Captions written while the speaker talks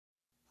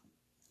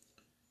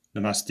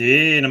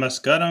Namaste,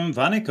 Namaskaram,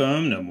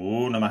 Vanakkam,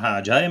 Namo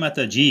Namaha, Jai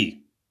Mataji.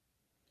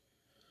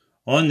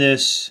 On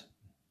this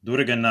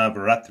Durga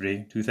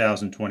Navaratri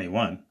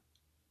 2021,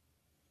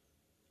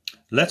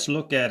 let's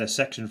look at a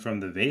section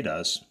from the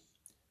Vedas,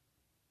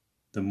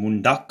 the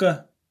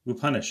Mundaka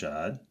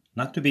Upanishad,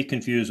 not to be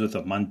confused with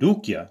the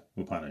Mandukya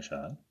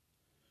Upanishad,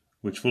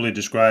 which fully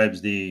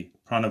describes the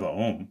Pranava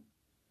Om.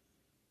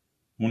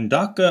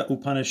 Mundaka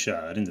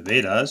Upanishad in the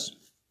Vedas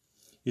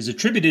is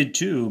attributed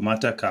to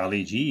Mata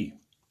Kali Ji.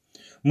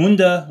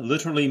 Munda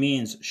literally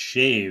means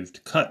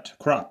shaved, cut,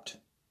 cropped.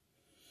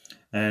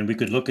 And we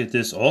could look at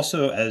this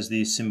also as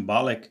the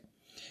symbolic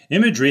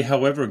imagery,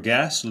 however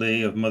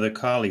ghastly, of Mother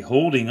Kali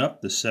holding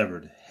up the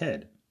severed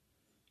head.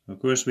 Of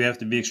course, we have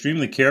to be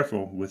extremely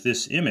careful with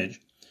this image,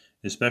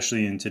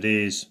 especially in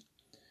today's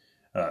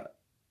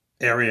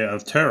area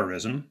of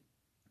terrorism.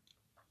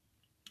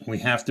 We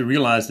have to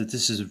realize that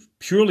this is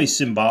purely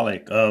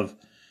symbolic of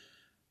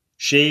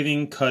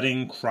shaving,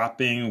 cutting,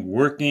 cropping,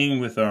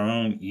 working with our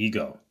own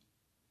ego,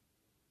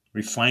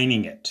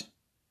 refining it,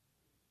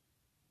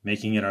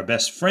 making it our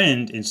best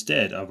friend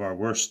instead of our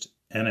worst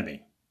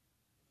enemy.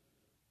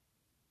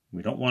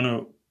 We don't want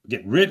to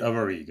get rid of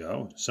our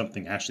ego,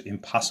 something actually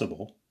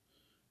impossible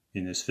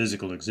in this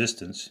physical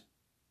existence.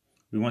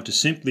 We want to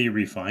simply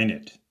refine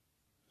it.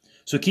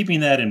 So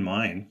keeping that in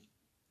mind,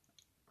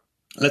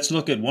 let's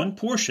look at one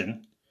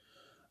portion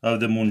of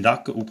the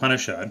Mundaka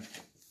Upanishad.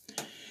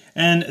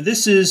 And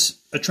this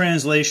is a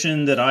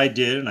translation that I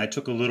did, and I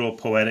took a little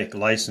poetic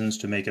license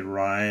to make it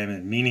rhyme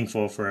and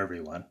meaningful for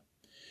everyone.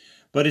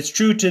 But it's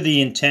true to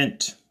the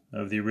intent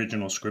of the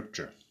original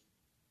scripture.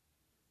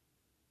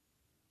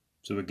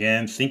 So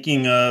again,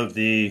 thinking of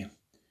the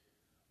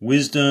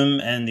wisdom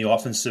and the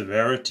often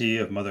severity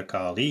of Mother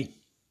Kali,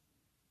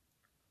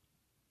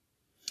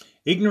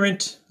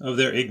 ignorant of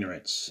their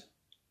ignorance,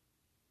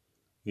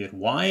 yet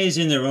wise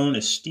in their own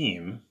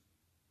esteem,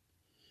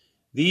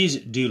 these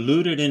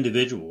deluded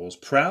individuals,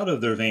 proud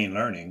of their vain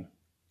learning,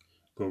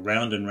 go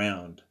round and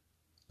round,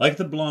 like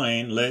the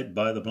blind led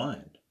by the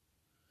blind.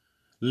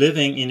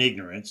 Living in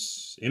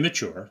ignorance,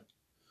 immature,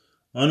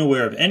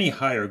 unaware of any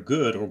higher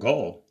good or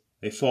goal,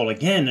 they fall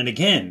again and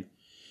again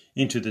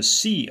into the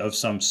sea of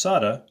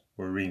samsara,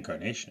 or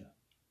reincarnation,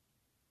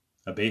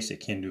 a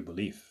basic Hindu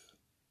belief.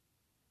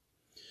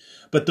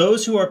 But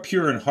those who are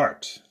pure in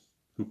heart,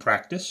 who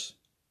practice,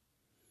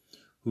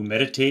 who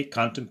meditate,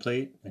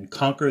 contemplate, and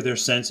conquer their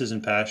senses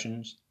and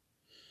passions,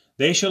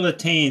 they shall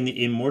attain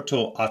the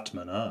immortal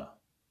Atmana,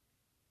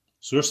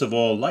 source of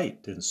all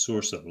light and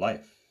source of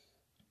life.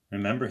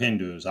 Remember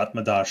Hindus,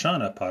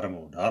 Atmadarshana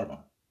Paramo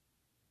Dharma.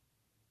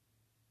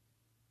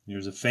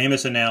 Here's a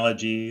famous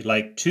analogy,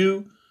 like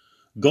two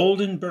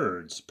golden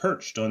birds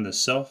perched on the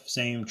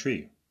self-same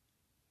tree.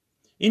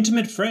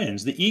 Intimate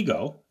friends, the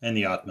ego and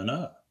the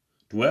Atmana,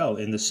 dwell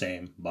in the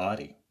same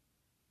body.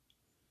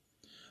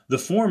 The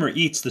former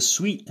eats the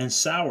sweet and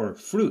sour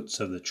fruits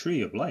of the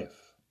tree of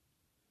life,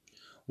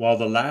 while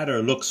the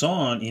latter looks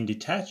on in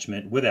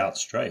detachment without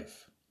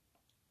strife.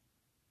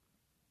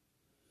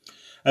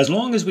 As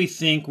long as we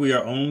think we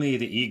are only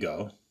the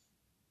ego,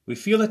 we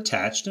feel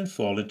attached and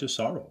fall into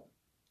sorrow.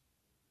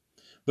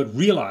 But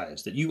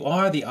realize that you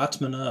are the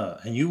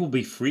Atmana and you will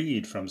be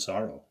freed from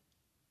sorrow.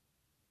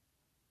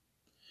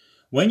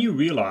 When you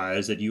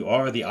realize that you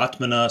are the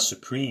Atmana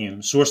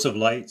supreme, source of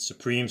light,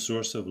 supreme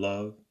source of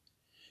love,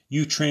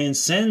 you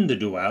transcend the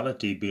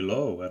duality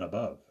below and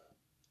above.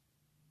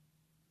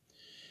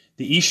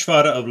 The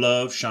Ishvara of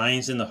love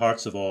shines in the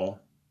hearts of all.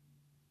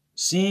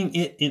 Seeing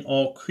it in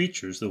all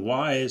creatures, the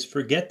wise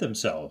forget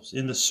themselves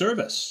in the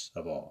service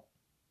of all.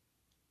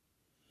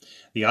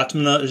 The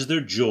Atmana is their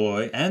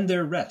joy and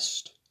their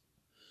rest.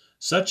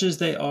 Such as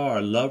they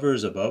are,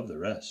 lovers above the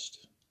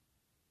rest.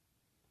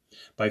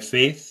 By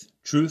faith,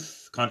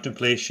 truth,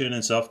 contemplation,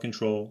 and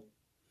self-control,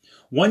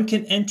 one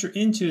can enter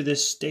into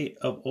this state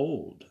of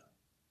old.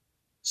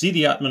 See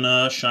the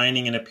Atmana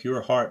shining in a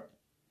pure heart,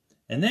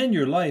 and then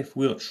your life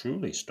will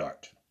truly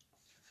start.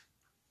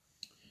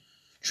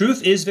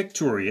 Truth is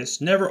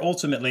victorious, never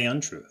ultimately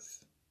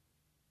untruth.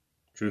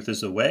 Truth is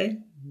the way,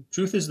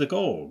 truth is the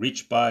goal,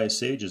 reached by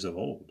sages of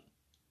old.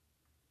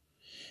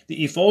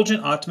 The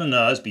effulgent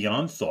Atmana is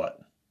beyond thought,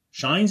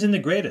 shines in the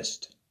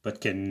greatest,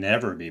 but can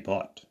never be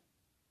bought.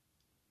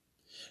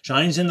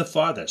 Shines in the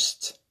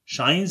farthest,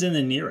 shines in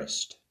the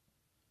nearest,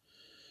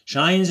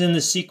 shines in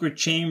the secret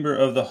chamber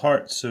of the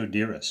heart so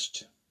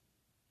dearest.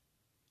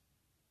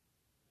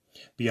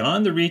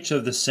 Beyond the reach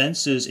of the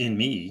senses in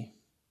me,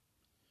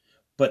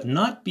 but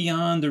not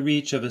beyond the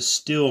reach of a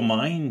still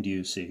mind,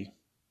 you see.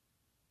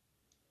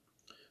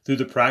 Through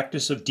the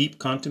practice of deep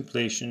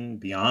contemplation,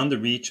 beyond the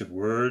reach of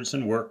words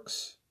and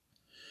works,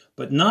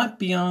 but not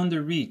beyond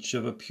the reach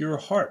of a pure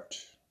heart,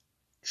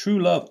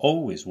 true love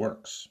always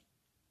works.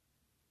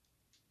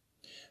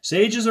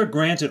 Sages are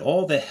granted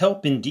all the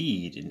help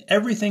indeed in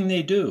everything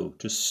they do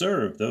to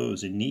serve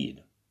those in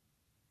need.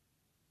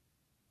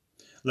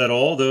 Let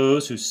all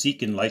those who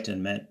seek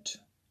enlightenment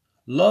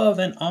love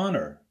and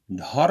honor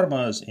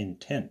Dharma's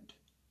intent.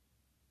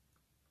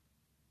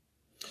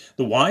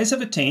 The wise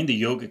have attained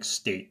the yogic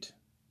state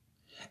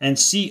and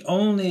see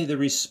only the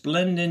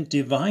resplendent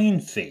divine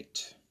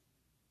fate.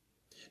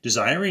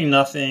 Desiring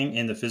nothing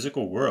in the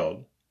physical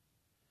world,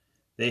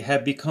 they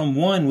have become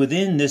one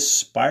within this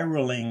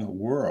spiraling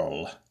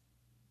whirl.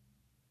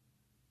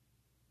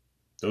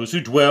 Those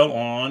who dwell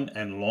on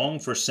and long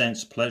for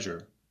sense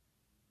pleasure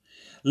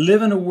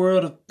live in a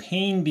world of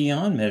pain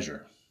beyond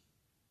measure.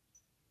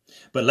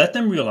 But let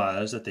them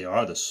realize that they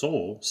are the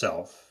soul,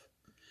 self,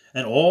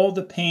 and all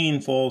the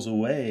pain falls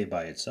away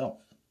by itself.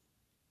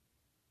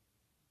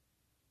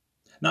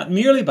 Not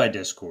merely by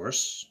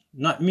discourse,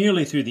 not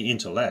merely through the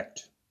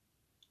intellect,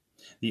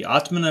 the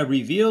Atmana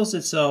reveals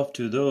itself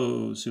to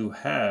those who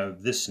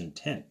have this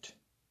intent.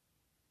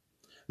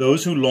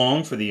 Those who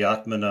long for the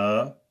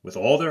Atmana with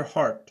all their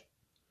heart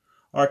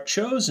are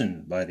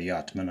chosen by the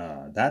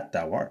Atmana, that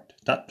thou art,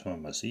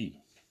 Tattvamasi.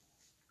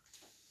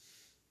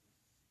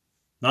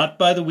 Not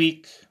by the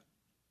weak,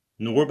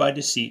 nor by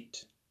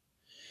deceit,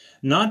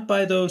 not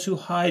by those who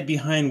hide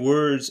behind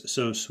words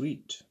so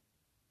sweet.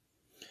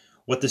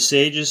 What the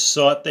sages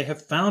sought they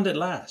have found at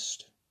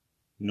last.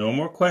 No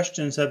more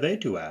questions have they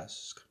to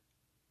ask.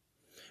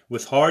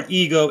 With hard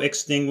ego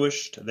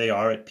extinguished, they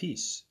are at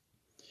peace,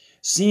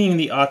 seeing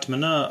the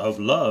Atmana of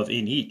love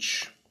in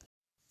each.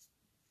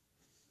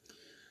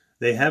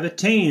 They have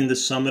attained the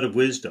summit of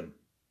wisdom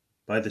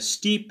by the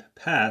steep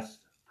path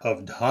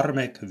of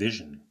dharmic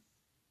vision.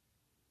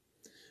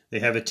 They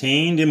have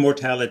attained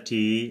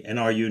immortality and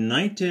are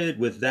united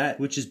with that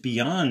which is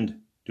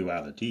beyond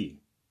duality.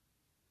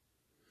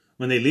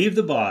 When they leave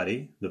the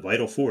body, the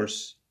vital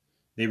force,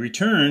 they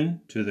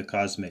return to the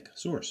cosmic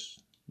source.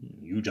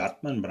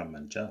 Yujatman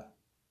Brahmancha.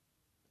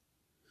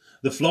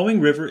 The flowing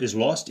river is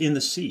lost in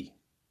the sea,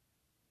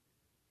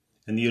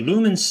 and the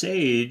illumined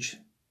sage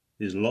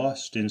is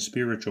lost in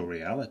spiritual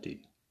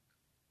reality.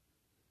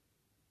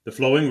 The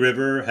flowing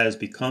river has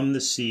become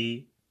the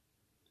sea,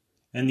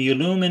 and the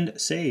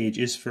illumined sage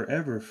is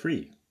forever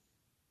free.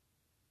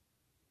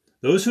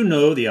 Those who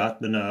know the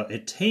Atmana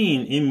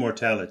attain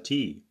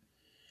immortality,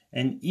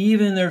 and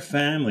even their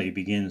family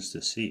begins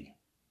to see.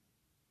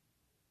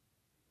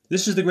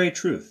 This is the great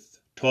truth,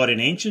 taught in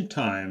ancient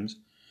times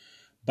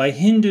by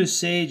Hindu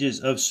sages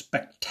of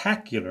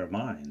spectacular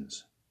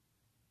minds.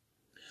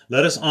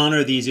 Let us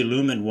honor these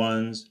illumined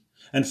ones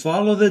and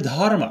follow the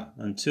Dharma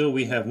until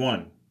we have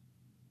won.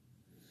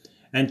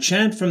 And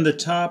chant from the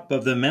top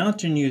of the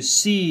mountain you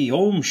see,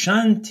 Om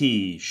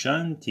Shanti,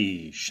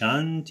 Shanti,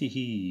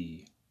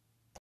 Shanti.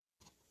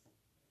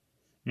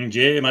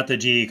 Jai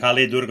Mataji,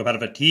 Kali Durga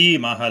Parvati,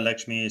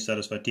 Mahalakshmi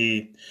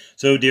Saraswati.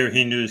 So, dear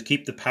Hindus,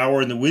 keep the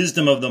power and the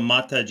wisdom of the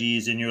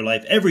Matajis in your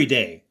life every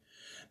day,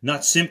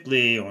 not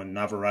simply on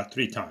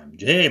Navaratri time.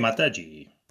 Jai Mataji.